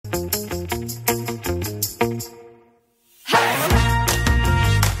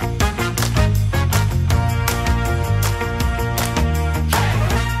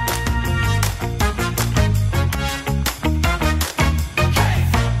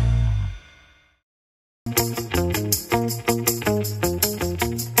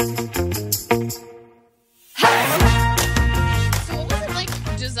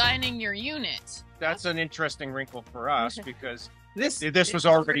Your unit. That's an interesting wrinkle for us because this was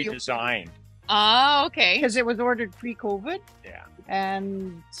already designed. Oh, okay. Because it was ordered pre-COVID. Yeah.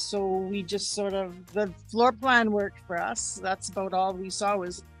 And so we just sort of, the floor plan worked for us. That's about all we saw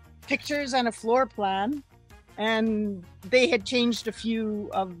was pictures and a floor plan. And they had changed a few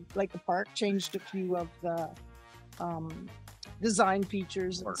of, like the park changed a few of the design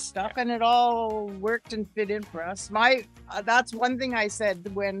features and stuff. And it all worked and fit in for us. That's one thing I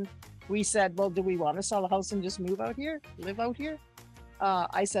said when we said, well, do we want to sell a house and just move out here, live out here?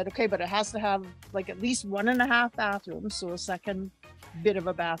 I said, okay, but it has to have like at least 1.5 bathrooms, so a second bit of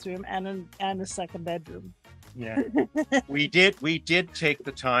a bathroom and a second bedroom. Yeah, we did take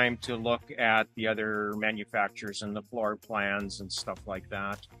the time to look at the other manufacturers and the floor plans and stuff like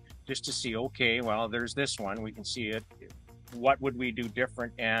that, just to see, okay, well, there's this one, we can see it. What would we do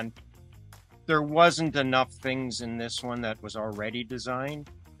different? And there wasn't enough things in this one that was already designed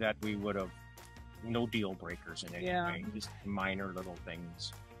that we would have, no deal breakers in any way, just minor little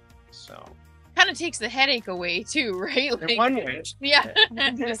things. So kind of takes the headache away too, right? Like, one way, yeah.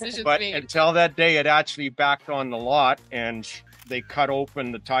 But until that day it actually backed on the lot and they cut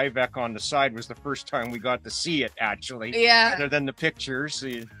open the Tyvek on the side was the first time we got to see it actually. Yeah. Other than the pictures,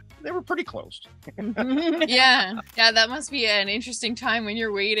 they were pretty closed. Yeah, that must be an interesting time when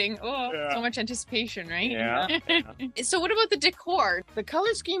you're waiting. Oh, so much anticipation, right? Yeah. So what about the decor? The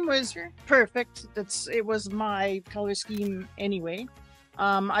color scheme was perfect. It was my color scheme anyway.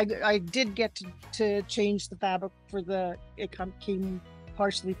 I did get to change the fabric for it came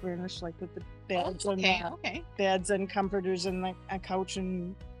partially furnished, like with the beds beds and comforters and like a couch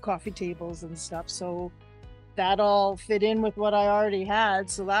and coffee tables and stuff. So that all fit in with what I already had,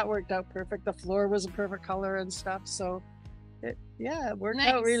 so that worked out perfect. The floor was a perfect color and stuff, so it worked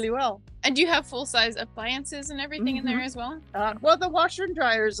out really well. And do you have full-size appliances and everything in there as well? Well, the washer and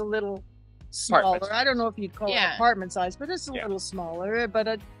dryer is a little smaller. I don't know if you'd call it apartment size, but it's a little smaller.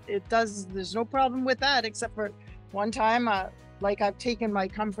 But it does. There's no problem with that, except for one time, like I've taken my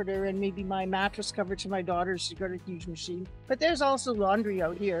comforter and maybe my mattress cover to my daughter. She's got a huge machine, but there's also laundry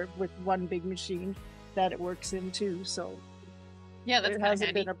out here with one big machine that it works in too, so that's it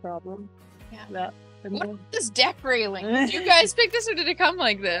hasn't been a problem. What about this deck railing? Did you guys pick this or did it come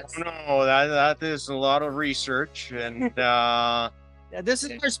like this? No, that is a lot of research and this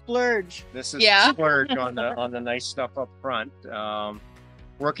is our splurge. This is splurge on the nice stuff up front.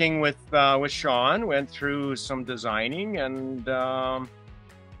 Working with Sean, went through some designing and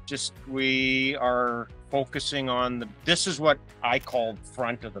we are focusing on this is what I called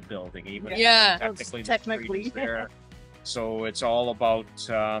front of the building, even technically there. So it's all about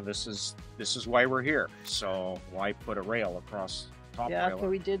this is why we're here. So why put a rail across top rail so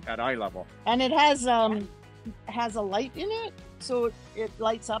we did at eye level? And it has a light in it, so it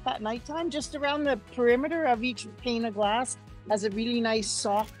lights up at nighttime. Just around the perimeter of each pane of glass has a really nice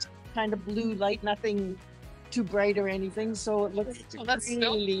soft kind of blue light, nothing too bright or anything, so it looks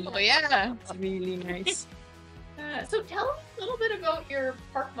really cool. It's really nice. So tell us a little bit about your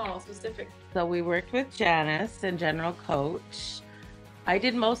park model specific. So we worked with Janice and General Coach. I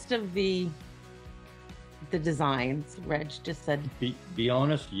did most of the designs. Reg just said be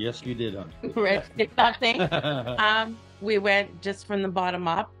honest, yes you did. Reg did nothing. We went just from the bottom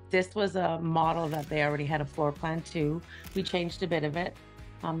up. This was a model that they already had a floor plan to. We changed a bit of it,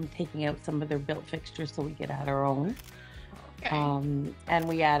 taking out some of their built fixtures so we could add our own. And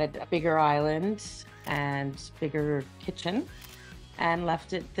we added a bigger island and bigger kitchen and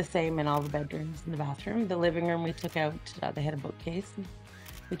left it the same in all the bedrooms and the bathroom. The living room we took out, they had a bookcase, and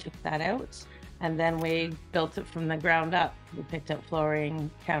we took that out. And then we built it from the ground up. We picked up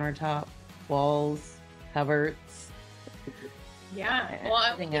flooring, countertop, walls, cupboards.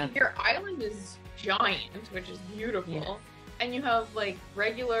 Well, your island is giant, which is beautiful. And you have like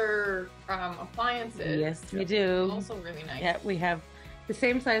regular appliances. Yes, we do. Also really nice. Yeah, we have the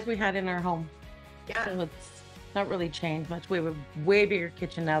same size we had in our home. So it's not really changed much. We have a way bigger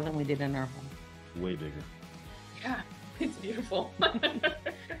kitchen now than we did in our home. Way bigger. Yeah, it's beautiful.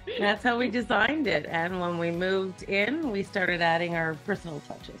 That's how we designed it. And when we moved in, we started adding our personal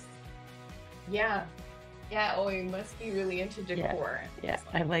touches. Yeah, you must be really into decor. Yeah,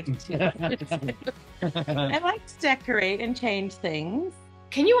 I like to. I like to decorate and change things.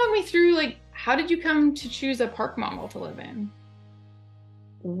 Can you walk me through, like, how did you come to choose a park model to live in?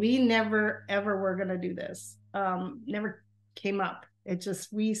 We never ever were gonna do this. Never came up. It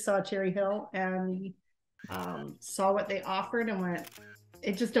just, we saw CherryHill and saw what they offered and went,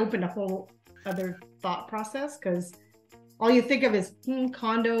 it just opened a whole other thought process, because all you think of is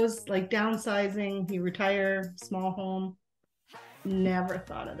condos, like downsizing, you retire, small home. Never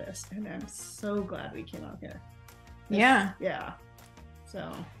thought of this, and I'm so glad we came out here. Yeah. Yeah.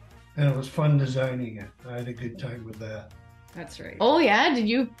 So. And it was fun designing it. I had a good time with that. That's right. Oh yeah, did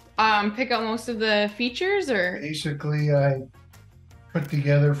you pick out most of the features, or? Basically, I put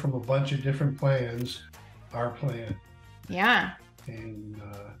together from a bunch of different plans our plan, Yeah. and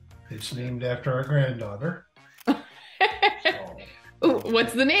it's named after our granddaughter. Ooh,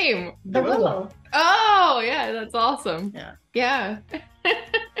 what's the name? The Willow. Oh yeah, that's awesome. Yeah. Yeah.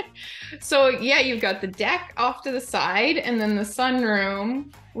 So yeah, you've got the deck off to the side, and then the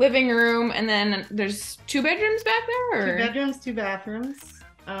sunroom, living room, and then there's 2 bedrooms back there, or? 2 bedrooms, 2 bathrooms.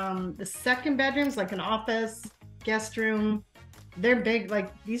 The second bedroom's like an office, guest room. They're big,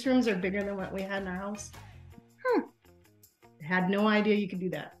 like these rooms are bigger than what we had in our house. Had no idea you could do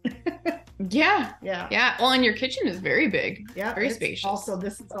that. Yeah. Yeah. Yeah. Well, and your kitchen is very big. Yeah. Very it's spacious. Also,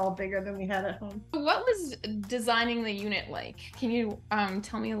 this is all bigger than we had at home. What was designing the unit like? Can you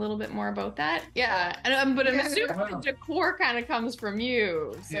tell me a little bit more about that? Yeah. And, but I'm assuming the decor kind of comes from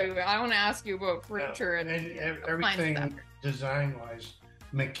you. So I want to ask you about furniture and everything design-wise.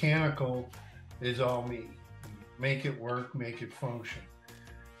 Mechanical is all me. Make it work, make it function.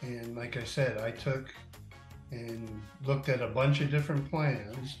 And like I said, I took and looked at a bunch of different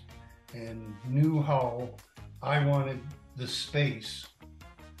plans and knew how I wanted the space,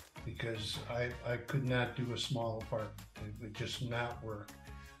 because I could not do a small apartment. It would just not work.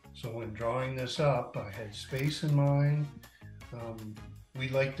 So when drawing this up, I had space in mind. We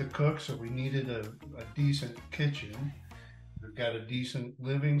like to cook, so we needed a decent kitchen. We've got a decent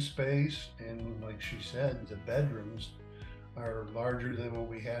living space, and like she said, the bedrooms are larger than what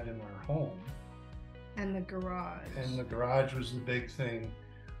we had in our home. And the garage. And the garage was the big thing.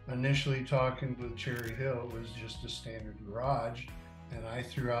 Initially talking with CherryHill, it was just a standard garage, and I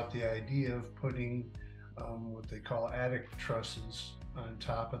threw out the idea of putting what they call attic trusses on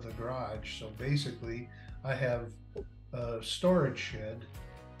top of the garage. So basically, I have a storage shed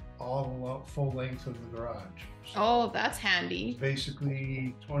all full length of the garage. So oh, that's handy.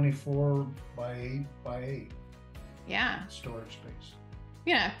 basically 24 by 8 by 8 Yeah. storage space.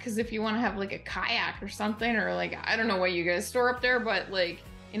 Yeah, because if you want to have like a kayak or something, or like, I don't know what you guys store up there, but like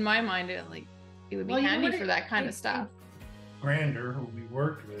in my mind, it would be handy for that kind of stuff. Grander, who we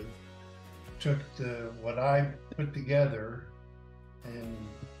worked with, took what I put together and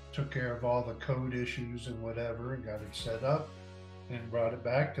took care of all the code issues and whatever, and got it set up and brought it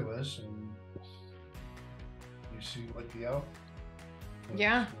back to us, and you see what the outcome.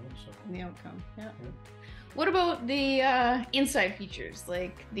 Yeah. The outcome. Yeah. What about the inside features,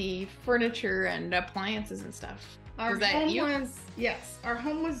 like the furniture and appliances and stuff? Our that home you? was, yes, our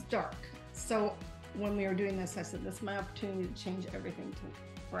home was dark. So when we were doing this, I said, this is my opportunity to change everything to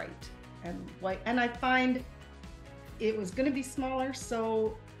bright and white. And I find it was going to be smaller,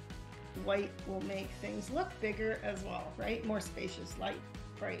 so white will make things look bigger as well, right? More spacious, light,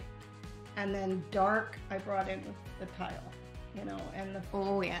 bright. And then dark, I brought in the tile, you know, and the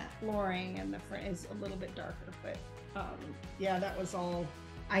flooring and the front is a little bit darker. But yeah, that was all.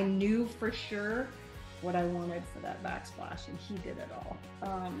 I knew for sure what I wanted for that backsplash, and he did it all.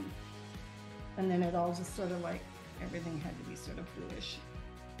 And then it all just sort of like, everything had to be sort of bluish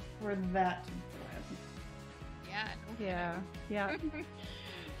for that to blend. Yeah. Yeah.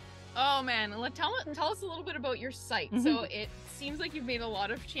 Oh man, tell us a little bit about your site. So it seems like you've made a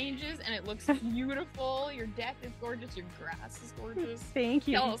lot of changes, and it looks beautiful. Your deck is gorgeous. Your grass is gorgeous. Thank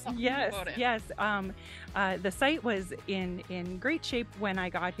you. Tell us something about it. Yes. The site was in great shape when I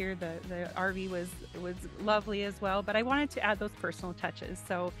got here. The RV was lovely as well, but I wanted to add those personal touches.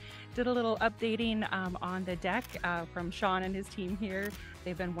 So did a little updating on the deck from Sean and his team here.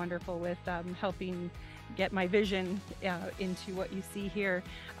 They've been wonderful with helping get my vision into what you see here.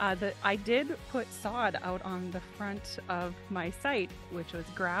 I did put sod out on the front of my site, which was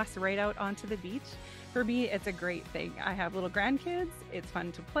grass right out onto the beach. For me, it's a great thing. I have little grandkids. It's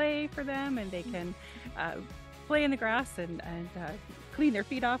fun to play for them, and they can play in the grass and clean their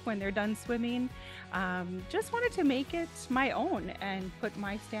feet off when they're done swimming. Just wanted to make it my own and put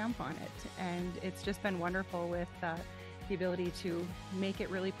my stamp on it. And it's just been wonderful with the ability to make it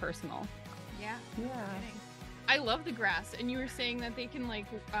really personal. Yeah. I love the grass. And you were saying that they can like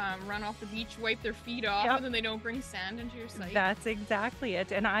run off the beach, wipe their feet off, Yep. and then they don't bring sand into your site. That's exactly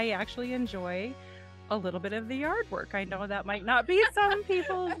it. And I actually enjoy a little bit of the yard work. I know that might not be some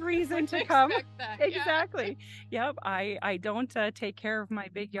people's reason to come. That, Exactly. Yep. I don't take care of my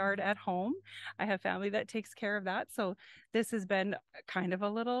big yard at home. I have family that takes care of that. So this has been kind of a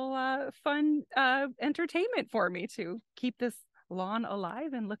little fun entertainment for me to keep this lawn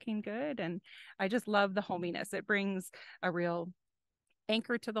alive and looking good. And I just love the hominess. It brings a real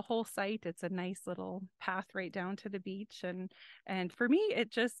anchor to the whole site. It's a nice little path right down to the beach. And for me,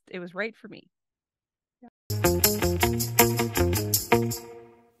 it was right for me.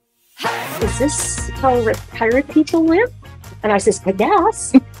 Is this how retired people live? And I says, I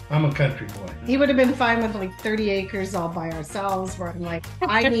guess. I'm a country boy. He would have been fine with like 30 acres all by ourselves, where I'm like,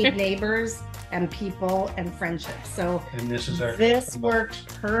 I need neighbors and people and friendships. So And this worked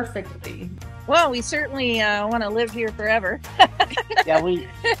perfectly. Well, we certainly want to live here forever. Yeah, we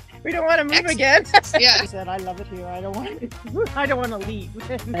don't want to move again. Yeah. I said, I love it here. I don't want to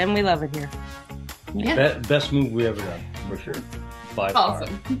leave. and we love it here. Yeah. Best move we ever done, for sure. By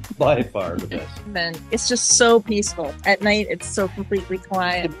Awesome. far. By far the best. And it's just so peaceful. At night, it's so completely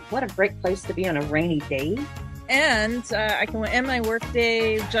quiet. What a great place to be on a rainy day. And I can end my work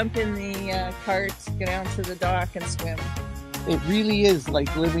day, jump in the cart, go down to the dock and swim. It really is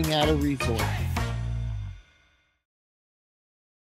like living at a resort.